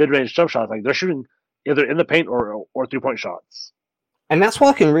mid-range jump shots. Like they're shooting either in the paint or 3-point shots. And that's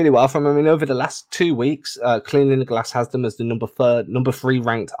working really well for them. I mean, over the last 2 weeks, Cleaning the Glass has them as the number 3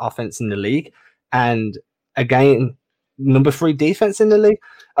 ranked offense in the league. And again, number 3 defense in the league.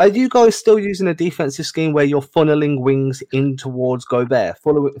 Are you guys still using a defensive scheme where you're funneling wings in towards Gobert,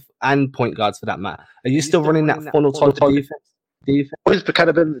 and point guards for that matter? Are you still running that funnel type of defense? Always kind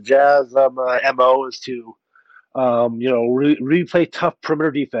of been the Jazz MO is to, really play tough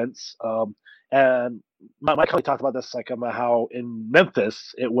perimeter defense. And Mike Conley talked about this, how in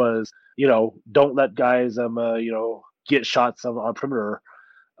Memphis it was, don't let guys get shots on perimeter,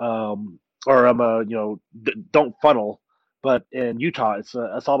 or don't funnel. But in Utah, it's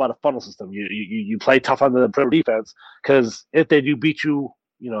all about a funnel system. You play tough on the perimeter defense, because if they do beat you,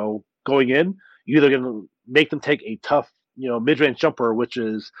 going in, you're either going to make them take a tough, mid-range jumper, which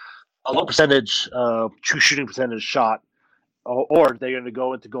is a low percentage, true shooting percentage shot, or they're going to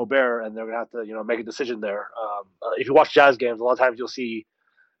go into Gobert and they're going to have to, make a decision there. If you watch Jazz games, a lot of times you'll see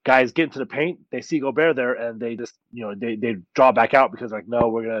guys get into the paint, they see Gobert there, and they just, they draw back out because like, no,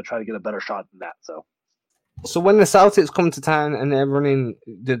 we're going to try to get a better shot than that. So when the Celtics come to town and they're running,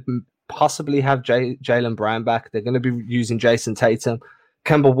 they possibly have Jaylen Brown back, they're going to be using Jason Tatum.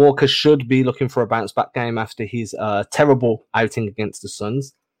 Kemba Walker should be looking for a bounce-back game after his terrible outing against the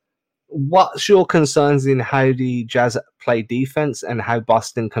Suns. What's your concerns in how the Jazz play defense and how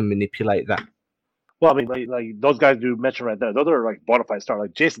Boston can manipulate that? Well, I mean, like those guys you mentioned right there, those are like bona fide stars.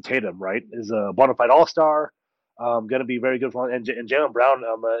 Like Jason Tatum, right, is a bona fide all-star. Going to be very good for him. And Jaylen Brown,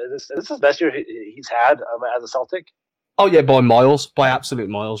 this is the best year he's had as a Celtic. Oh yeah, by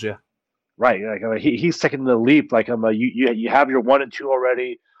absolute miles, yeah. Right, like he's taking the leap. Like you have your 1 and 2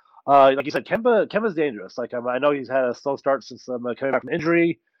 already. Like you said, Kemba's dangerous. Like I know he's had a slow start since coming back from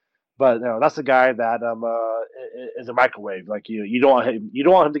injury, but that's a guy that is a microwave. Like you don't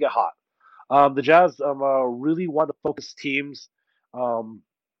want him to get hot. The Jazz really want to focus teams.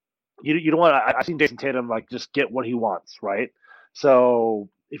 You don't want. I've seen Jason Tatum like just get what he wants, right? So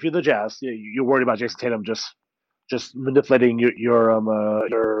if you're the Jazz, you're worried about Jason Tatum just manipulating your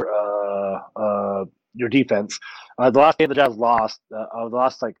defense. The last game the Jazz lost,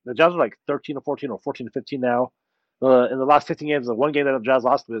 the Jazz are like 13-14 or 14-15 now. In the last 15 games, the one game that the Jazz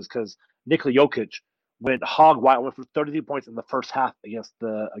lost was because Nikola Jokic went hog wild, went for 33 points in the first half against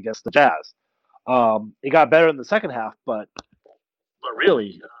the Jazz. It got better in the second half, but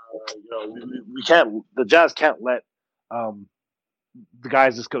really, we can't. The Jazz can't let the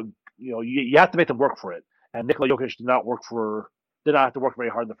guys just go. You have to make them work for it. And Nikola Jokic did not have to work very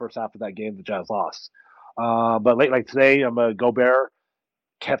hard in the first half of that game the Jazz lost. But like today, Gobert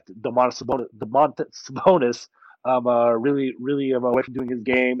kept Domantas Sabonis really away from doing his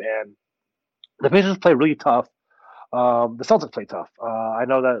game, and the Pacers play really tough. The Celtics play tough. I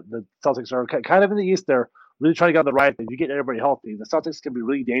know that the Celtics are kind of in the East. They're really trying to get on the right. If you get everybody healthy, the Celtics can be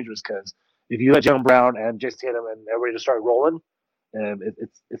really dangerous because if you let Jaylen Brown and Jason Tatum and everybody just start rolling,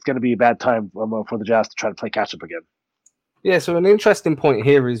 it's going to be a bad time for the Jazz to try to play catch up again. Yeah, so an interesting point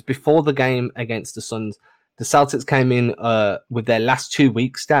here is before the game against the Suns, the Celtics came in with their last 2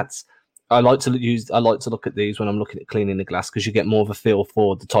 week stats. I like to look at these when I'm looking at cleaning the glass because you get more of a feel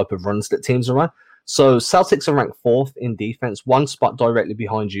for the type of runs that teams are on. So Celtics are ranked 4th in defense, 1 spot directly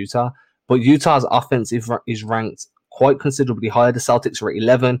behind Utah, but Utah's offense is ranked quite considerably higher. The Celtics are at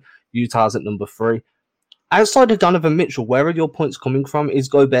 11, Utah's at number 3. Outside of Donovan Mitchell, where are your points coming from? Is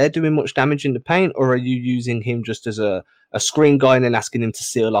Gobert doing much damage in the paint, or are you using him just as a screen guy and then asking him to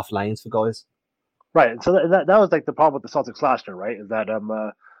seal off lanes for guys? Right. So that was like the problem with the Celtics last year, right? Is that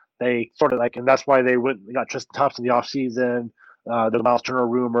they sort of like, and that's why they got Tristan Thompson in the offseason. The Miles Turner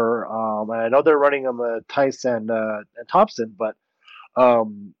rumor. And I know they're running Tice and Thompson, but I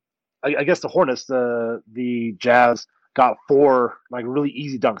guess the Hornets, the Jazz got 4 like really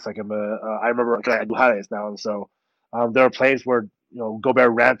easy dunks. Like I remember I do highlights now, and so there are plays where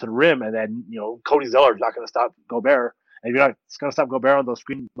Gobert ran to the rim, and then Cody Zeller is not going to stop Gobert, and if you're not going to stop Gobert on those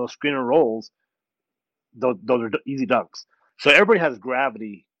screen and rolls, those are easy dunks. So everybody has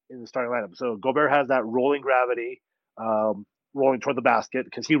gravity in the starting lineup. So Gobert has that rolling gravity, rolling toward the basket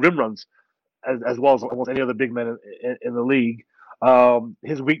because he rim runs as well as almost any other big man in the league.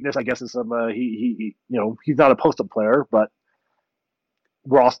 His weakness, I guess, is he's not a post-up player, but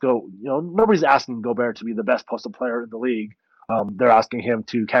we're also nobody's asking Gobert to be the best post-up player in the league. They're asking him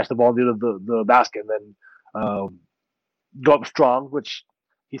to catch the ball near the basket and then go up strong, which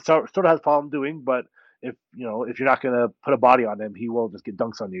he sort of has a problem doing. But if you're not going to put a body on him, he will just get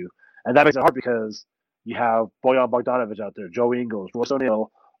dunks on you, and that makes it hard because you have Bojan Bogdanovic out there, Joe Ingles, Royce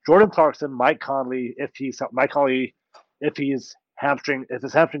O'Neal, Jordan Clarkson, Mike Conley. If his hamstring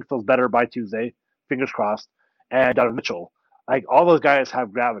feels better by Tuesday, fingers crossed, and Donovan Mitchell, like all those guys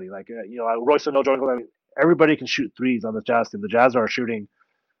have gravity. Like Royce O'Neal, Jordan Clarkson, everybody can shoot threes on the Jazz team. The Jazz are shooting,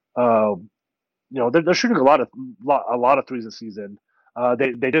 they're shooting a lot of threes this season.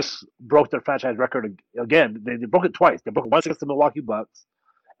 They just broke their franchise record again. They broke it twice. They broke it once against the Milwaukee Bucks,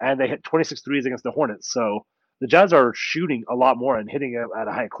 and they hit 26 threes against the Hornets. So the Jazz are shooting a lot more and hitting it at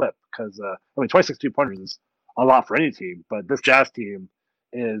a high clip because 26 3-pointers is a lot for any team, but this Jazz team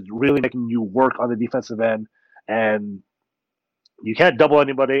is really making you work on the defensive end, and you can't double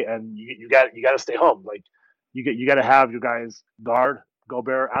anybody, and you got to stay home. Like you got to have your guys guard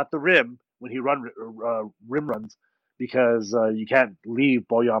Gobert at the rim when he rim runs, because you can't leave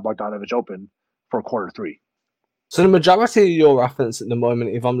Bojan Bogdanovic open for quarter three. So the majority of your offense at the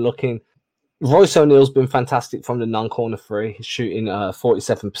moment, if I'm looking, Royce O'Neal's been fantastic from the non-corner three. He's shooting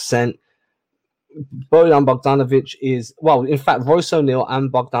 47%. Bojan Bogdanovic is, well, in fact, Royce O'Neal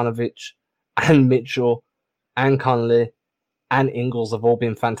and Bogdanovic and Mitchell and Conley and Ingles have all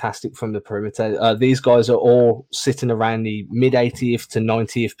been fantastic from the perimeter. These guys are all sitting around the mid-80th to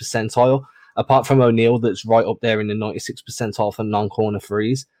 90th percentile, apart from O'Neal that's right up there in the 96th percentile for non-corner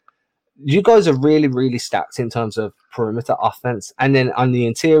threes. You guys are really, really stacked in terms of perimeter offense. And then on the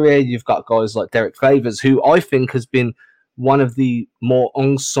interior, you've got guys like Derek Favors, who I think has been one of the more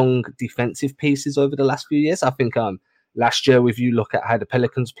unsung defensive pieces over the last few years. I think last year, if you look at how the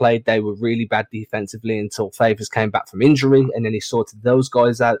Pelicans played, they were really bad defensively until Favors came back from injury, and then he sorted those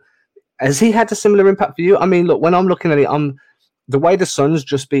guys out. Has he had a similar impact for you? I mean, look, when I'm looking at it, the way the Suns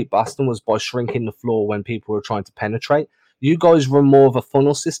just beat Boston was by shrinking the floor when people were trying to penetrate. You guys run more of a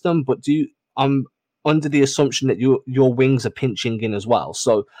funnel system, but I'm under the assumption that your wings are pinching in as well.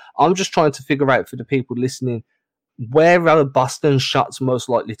 So I'm just trying to figure out for the people listening, where are Boston's shots most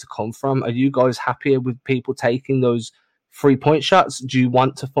likely to come from? Are you guys happier with people taking those 3-point shots? Do you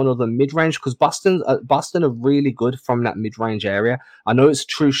want to funnel them mid-range? Because Boston are really good from that mid-range area. I know it's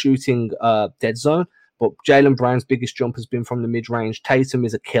true shooting dead zone, but Jaylen Brown's biggest jump has been from the mid-range. Tatum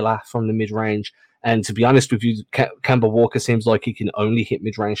is a killer from the mid-range. And to be honest with you, Kemba Walker seems like he can only hit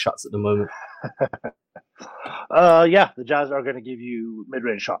mid-range shots at the moment. Yeah, the Jazz are going to give you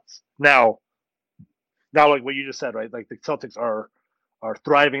mid-range shots. Now, like what you just said, right? Like the Celtics are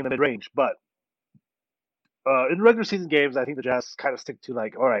thriving in the mid-range, but in regular season games, I think the Jazz kind of stick to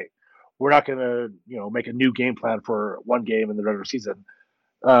like, all right, we're not going to make a new game plan for one game in the regular season,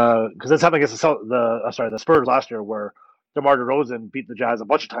 because that's happened against the Spurs last year, where DeMar DeRozan beat the Jazz a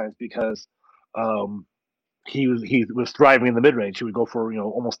bunch of times because he was thriving in the mid range. He would go for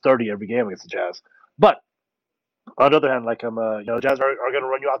almost 30 every game against the Jazz. But on the other hand, like the Jazz are going to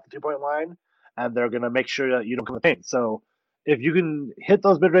run you out the 2-point line, and they're going to make sure that you don't come to paint. So if you can hit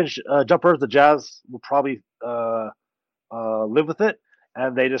those mid range jumpers, the Jazz will probably live with it,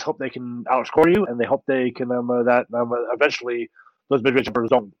 and they just hope they can outscore you, and they hope they can eventually those mid range jumpers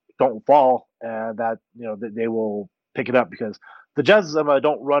don't fall, and that they will pick it up, because the Jazz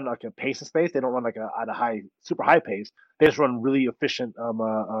don't run like a pace of space. They don't run like at a super high pace. They just run really efficiently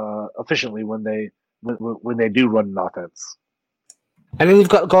when they do run an offense. And then you've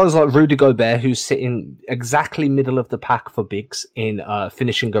got guys like Rudy Gobert, who's sitting exactly middle of the pack for bigs in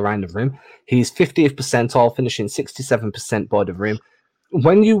finishing around the rim. He's 50th percentile, finishing 67% by the rim.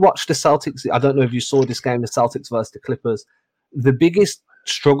 When you watch the Celtics, I don't know if you saw this game, the Celtics versus the Clippers, the biggest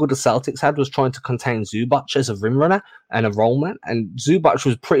struggle the Celtics had was trying to contain Zubac as a rim runner and a rollman, and Zubac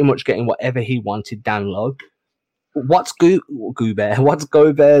was pretty much getting whatever he wanted down low. What's Gobert's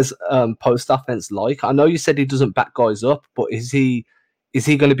post offense like? I know you said he doesn't back guys up, but is he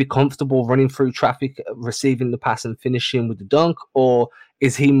going to be comfortable running through traffic, receiving the pass and finishing with the dunk, or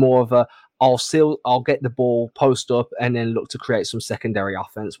is he more of a I'll get the ball, post up, and then look to create some secondary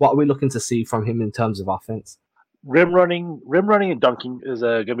offense? What are we looking to see from him in terms of offense? Rim running, and dunking is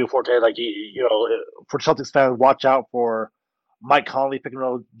going to be a forte. Like for Celtics fans, watch out for Mike Conley pick and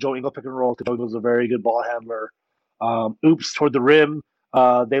roll, Joe Ingles pick and roll. Joe Ingles is a very good ball handler. Oops toward the rim.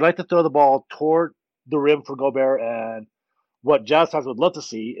 They like to throw the ball toward the rim for Gobert, and what Jazz fans would love to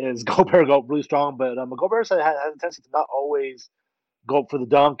see is Gobert go really strong, but Gobert has a tendency to not always go for the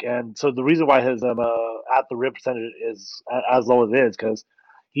dunk, and so the reason why his at the rim percentage is as low as it is, because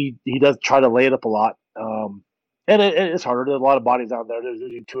he does try to lay it up a lot. And it's harder. There's a lot of bodies down there. There's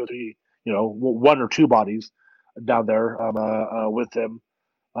usually 2 or 3, 1 or 2 bodies down there with him.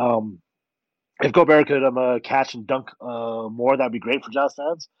 If Gobert could catch and dunk more, that'd be great for Jazz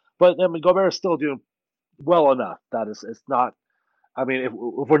fans. But Gobert is still doing well enough. It's not. I mean, if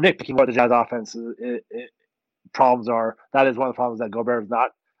we're nitpicking what the Jazz offense problems are, that is one of the problems, that Gobert is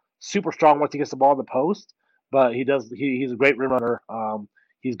not super strong once he gets the ball in the post. But he's a great rim runner.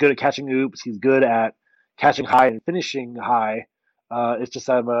 He's good at catching oops. He's good at catching high and finishing high. It's just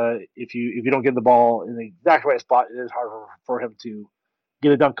if you don't get the ball in the exact right spot, it is hard for him to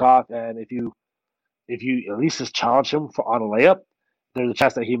get a dunk off. And if you at least just challenge him on a layup, there's a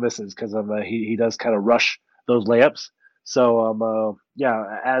chance that he misses, because he does kind of rush those layups. So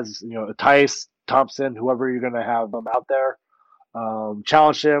as Tice, Thompson, whoever you're going to have out there,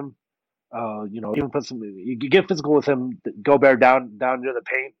 challenge him. Even you get physical with him. Gobert down near the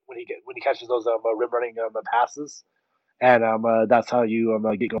paint when he catches those rim running passes, and that's how you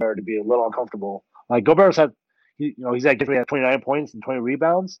get Gobert to be a little uncomfortable. Like Gobert's had, he's had 29 points and 20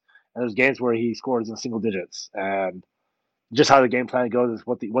 rebounds, and there's games where he scores in single digits, and just how the game plan goes is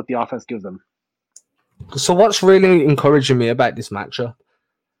what the offense gives them. So what's really encouraging me about this matchup,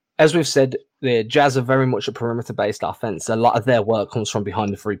 as we've said, the Jazz are very much a perimeter-based offense. A lot of their work comes from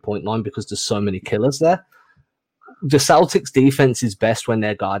behind the three-point line because there's so many killers there. The Celtics' defense is best when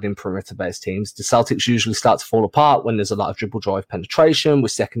they're guarding perimeter-based teams. The Celtics usually start to fall apart when there's a lot of dribble drive penetration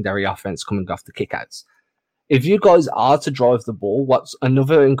with secondary offense coming off the kickouts. If you guys are to drive the ball, what's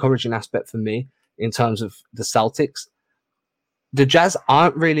another encouraging aspect for me in terms of the Celtics, the Jazz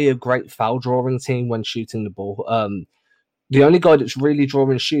aren't really a great foul drawing team when shooting the ball. The only guy that's really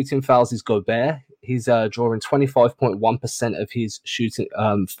drawing shooting fouls is Gobert. He's drawing 25.1% of his shooting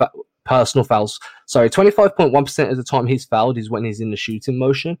personal fouls. Sorry, 25.1% of the time he's fouled is when he's in the shooting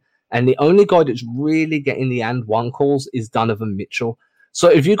motion. And the only guy that's really getting the and one calls is Donovan Mitchell. So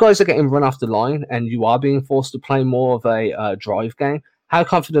if you guys are getting run off the line and you are being forced to play more of a drive game, how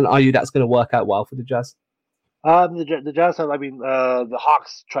confident are you that's going to work out well for the Jazz? The Jazz have, the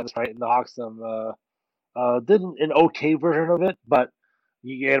Hawks tried this right, and the Hawks did an okay version of it, but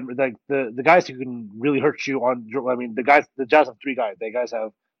you get like the guys who can really hurt you on. I mean, the Jazz have three guys. They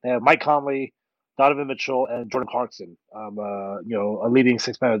have Mike Conley, Donovan Mitchell, and Jordan Clarkson. A leading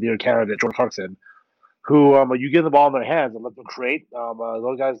six-man of the year candidate, Jordan Clarkson, who you give the ball in their hands and let them create.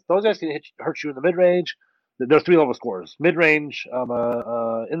 Those guys can hurt you in the mid-range. They're three-level scorers: mid-range,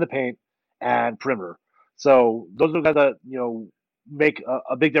 in the paint, and perimeter. So those are the guys that make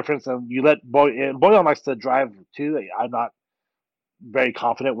a big difference. And you let Boyan likes to drive too. I'm not very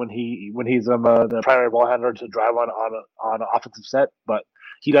confident when he's the primary ball handler to drive on an offensive set, but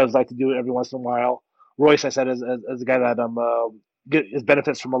he does like to do it every once in a while. Royce, I said, is a guy that gets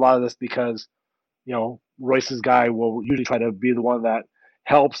benefits from a lot of this because Royce's guy will usually try to be the one that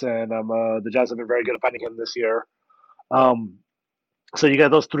helps, and the Jazz have been very good at finding him this year. So you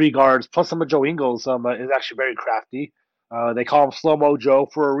got those three guards, plus some of Joe Ingles is actually very crafty. They call him Slow Mo Joe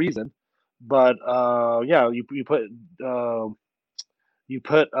for a reason, but you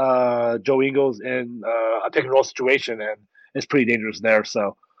put Joe Ingles in a pick and roll situation, and it's pretty dangerous there.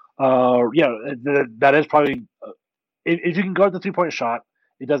 So that is probably if you can guard the 3-point shot,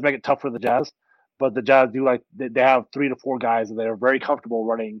 it does make it tough for the Jazz. But the Jazz they have 3 to 4 guys that are very comfortable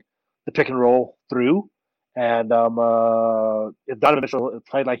running the pick and roll through. And if Donovan Mitchell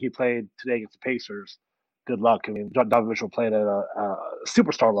played like he played today against the Pacers, good luck. I mean, Donovan Mitchell played at a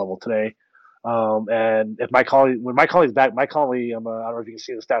superstar level today. And if when Mike Conley's back, Mike Conley, I don't know if you can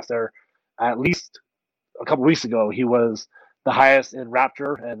see the stats there, at least a couple weeks ago, he was the highest in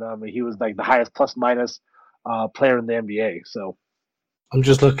Raptor, and he was like the highest plus minus player in the NBA. So I'm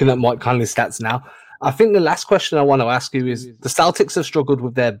just looking at Mike Conley's stats now. I think the last question I want to ask you is the Celtics have struggled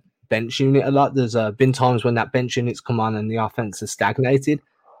with their bench unit a lot. There's been times when that bench unit's come on and the offense has stagnated.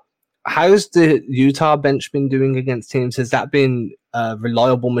 How's the Utah bench been doing against teams? Has that been a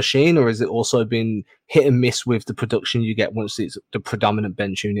reliable machine, or has it also been hit and miss with the production you get once it's the predominant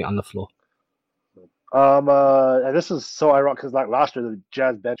bench unit on the floor? And this is so ironic because like last year the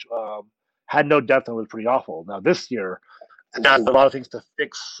Jazz bench had no depth and was pretty awful. Now this year the Jazz have a lot of things to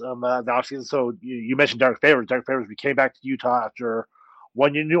fix the offseason. So you mentioned Derek Favors. Derek Favors, we came back to Utah after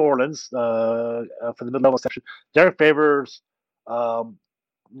 1 year in New Orleans for the mid-level section. Derek Favors,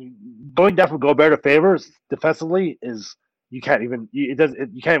 going down from Gobert to Favors defensively is you can't even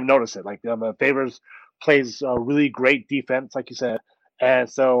notice it. Like Favors plays really great defense, like you said, and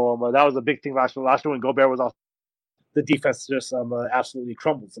so that was a big thing last year. Last year when Gobert was off, the defense just absolutely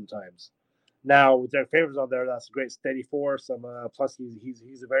crumbled sometimes. Now with Derek Favors on there, that's a great steady force. Plus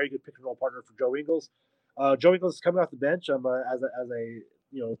he's a very good pick and roll partner for Joe Ingles. Joe Ingles is coming off the bench as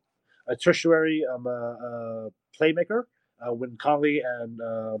a tertiary playmaker. When Conley and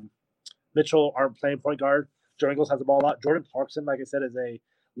Mitchell aren't playing point guard, Joe Ingles has the ball a lot. Jordan Clarkson, like I said, is a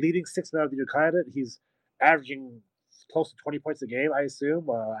leading six-man of the year candidate. He's averaging close to 20 points a game, I assume.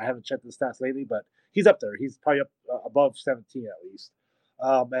 I haven't checked the stats lately, but he's up there. He's probably up above 17 at least.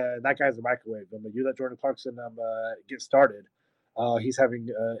 And that guy's a microwave. You let Jordan Clarkson get started. He's having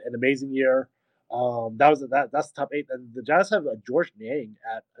an amazing year. That's the top 8. And the Jazz have George Niang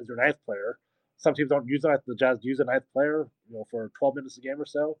as their 9th player. Some teams don't use that. The Jazz use a 9th player, for 12 minutes a game or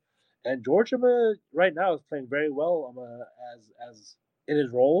so. And George right now is playing very well as in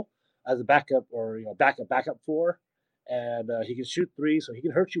his role as a backup or backup 4, and he can shoot 3, so he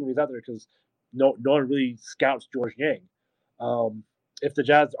can hurt you when he's out there because no one really scouts George Niang. If the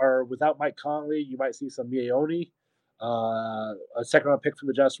Jazz are without Mike Conley, you might see some Mione, a second-round pick from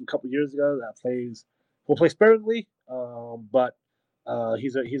the Jazz from a couple years ago that plays He'll play sparingly, but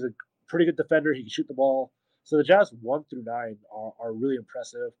he's a pretty good defender. He can shoot the ball. So the Jazz 1 through 9 are really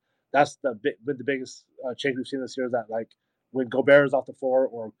impressive. That's been the biggest change we've seen this year. Is that like when Gobert is off the floor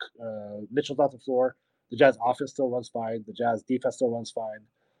or Mitchell's off the floor, the Jazz offense still runs fine. The Jazz defense still runs fine.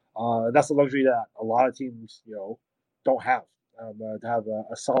 That's a luxury that a lot of teams, don't have to have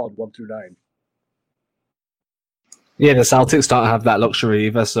a solid 1 through 9. Yeah, the Celtics don't have that luxury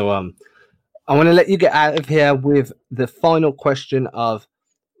either. So I want to let you get out of here with the final question of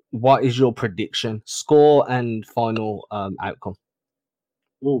what is your prediction, score, and final outcome?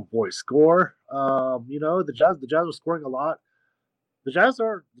 Oh boy, score. The Jazz are scoring a lot. The Jazz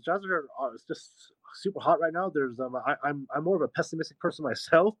are just super hot right now. There's I'm more of a pessimistic person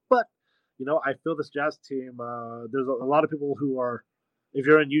myself, but I feel this Jazz team. There's a lot of people who are, if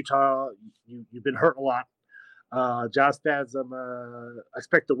you're in Utah, you've been hurt a lot. Jazz fans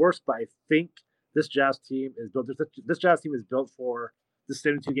expect the worst, but I think this Jazz team is built. This Jazz team is built for this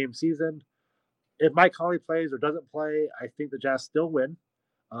 72-game season. If Mike Conley plays or doesn't play, I think the Jazz still win.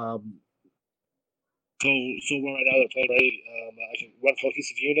 So well right now they're playing great. I think one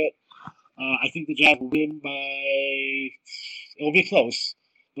cohesive unit. I think the Jazz will win by. It'll be close,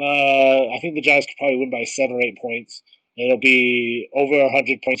 but I think the Jazz could probably win by 7 or 8 points. It'll be over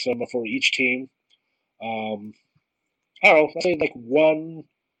 100 points for each team. I don't know. Let's say like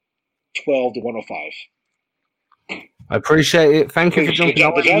 112 to 105. I appreciate it. Thank you for jumping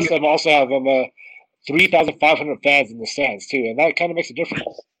on. The Jazz also have 3,500 fans in the stands too, and that kind of makes a difference.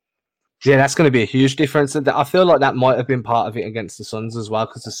 Yeah, that's going to be a huge difference. I feel like that might have been part of it against the Suns as well,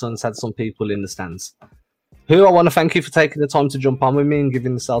 because the Suns had some people in the stands. Who I want to thank you for taking the time to jump on with me and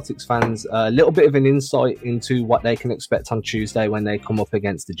giving the Celtics fans a little bit of an insight into what they can expect on Tuesday when they come up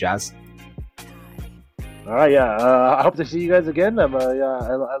against the Jazz. All right, I hope to see you guys again. I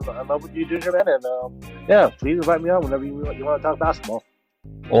love what you do here, man. And please invite me on whenever you want to talk basketball.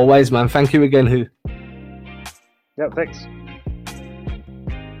 Always, man. Thank you again, Who. Yeah, thanks.